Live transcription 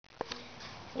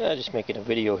Just making a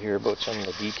video here about some of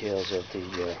the details of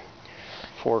the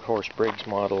 4-horse Briggs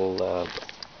model.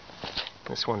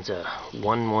 This one's a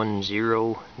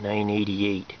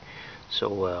 110988,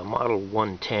 so model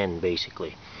 110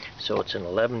 basically. So it's an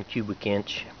 11 cubic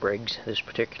inch Briggs. This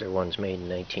particular one's made in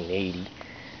 1980,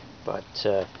 but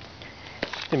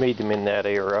they made them in that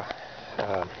era.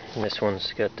 And this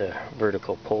one's got the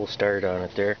vertical pull start on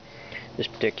it there. This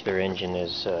particular engine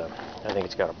is, I think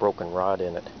it's got a broken rod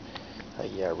in it.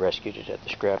 I rescued it at the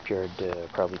scrapyard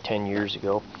probably 10 years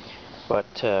ago. But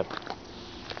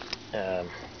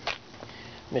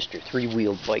Mr.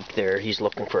 Three-Wheeled Bike there, he's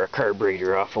looking for a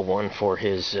carburetor off of one for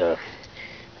his, I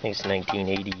think it's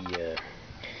 1980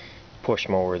 push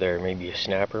mower there, maybe a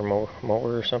snapper mower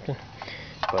or something.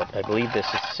 But I believe this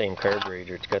is the same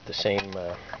carburetor. It's got the same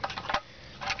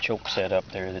choke setup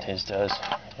there that his does,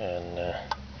 and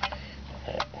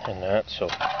that. So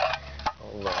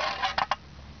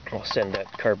I'll send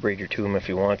that carburetor to him if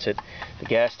he wants it. The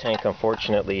gas tank,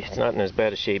 unfortunately, it's not in as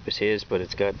bad a shape as his, but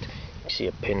it's got, you see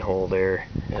a pinhole there,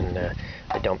 and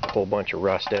I dumped a whole bunch of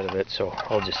rust out of it, so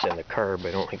I'll just send the carb.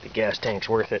 I don't think the gas tank's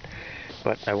worth it.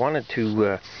 But I wanted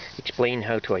to explain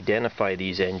how to identify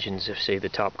these engines if, say, the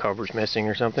top cover's missing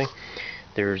or something.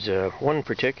 There's one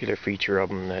particular feature of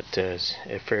them that is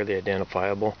fairly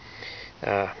identifiable.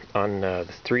 On the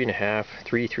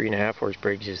 3.5 horse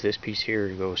Briggs, is this piece here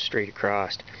goes straight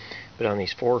across, but on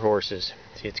these 4 horses,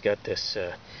 see, it's got this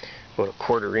about a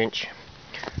 1/4 inch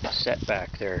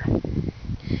setback there.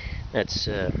 That's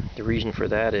the reason for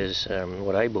that is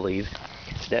what I believe,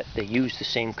 that they use the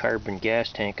same carbon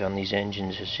gas tank on these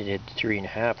engines as they did the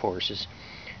 3.5 horses,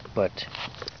 but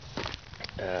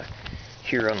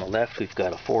here on the left we've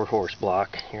got a 4-horse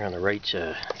block, here on the right's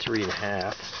a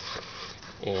 3.5.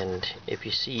 And if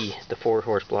you see, the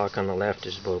 4-horse block on the left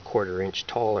is about a 1/4 inch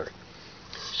taller.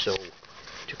 So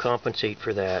to compensate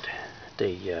for that,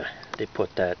 they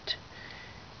put that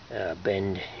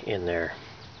bend in there.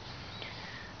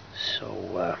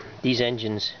 So these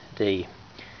engines, they're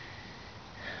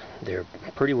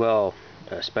pretty well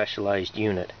a specialized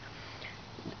unit.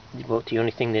 About the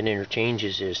only thing that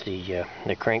interchanges is the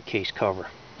crankcase cover.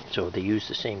 So they use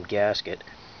the same gasket,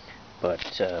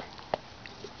 but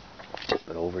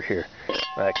over here,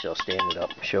 actually I'll stand it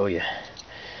up and show you.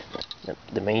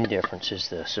 The main difference is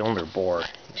the cylinder bore. You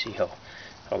can see how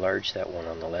large that one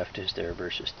on the left is there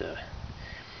versus the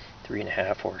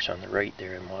 3.5 horse on the right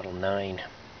there in model 9.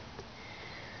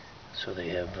 So they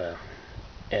have,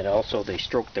 and also they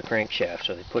stroked the crankshaft,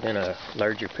 so they put in a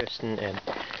larger piston and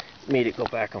made it go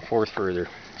back and forth further.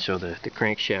 So the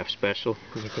crankshaft special,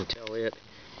 you can tell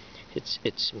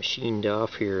it's machined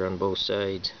off here on both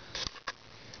sides.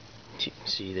 As you can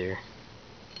see there,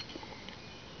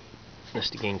 that's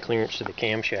to gain clearance to the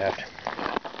camshaft.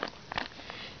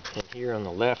 And here on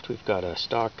the left we've got a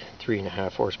stock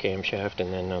 3.5 horse camshaft,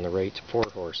 and then on the right 4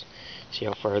 horse. See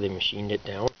how far they machined it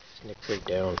down? It's nicked right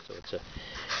down, so it's a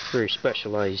very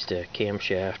specialized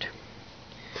camshaft.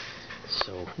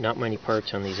 So not many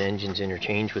parts on these engines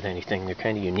interchange with anything. They're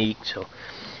kind of unique, so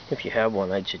if you have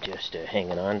one, I'd suggest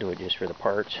hanging on to it just for the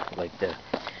parts. Like the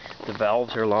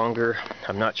valves are longer.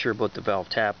 I'm not sure about the valve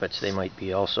tappets, they might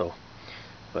be also.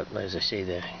 But as I say,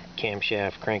 the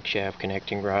camshaft, crankshaft,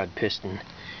 connecting rod, piston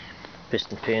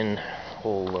pin,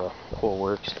 whole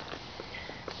works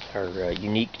are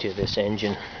unique to this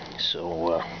engine.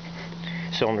 So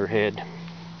cylinder head,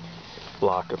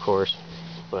 block of course,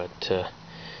 but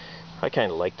I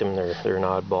kind of like them. They're an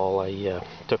oddball. I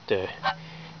took the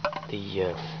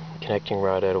connecting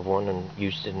rod out of one and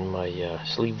used it in my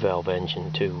sleeve valve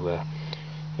engine to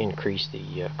increase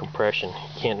the compression.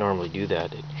 You can't normally do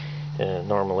that. In a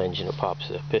normal engine it pops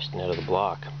the piston out of the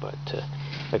block, but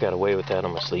I got away with that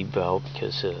on my sleeve valve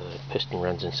because the piston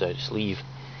runs inside a sleeve.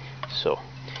 So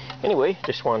anyway,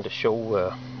 just wanted to show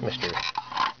Mr.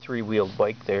 Three-Wheeled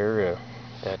Bike there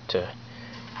that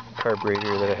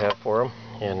carburetor that I have for him.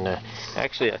 And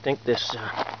actually I think this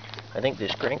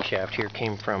crankshaft here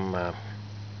came from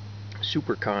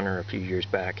Super Connor a few years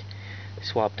back. They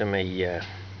swapped him a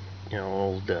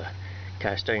old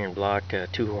cast iron block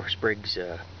 2-horse Briggs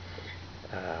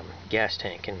gas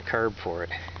tank and carb for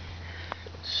it.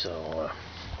 So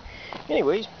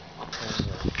anyways,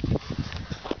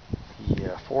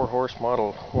 the 4-horse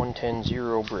model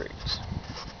 1100 Briggs.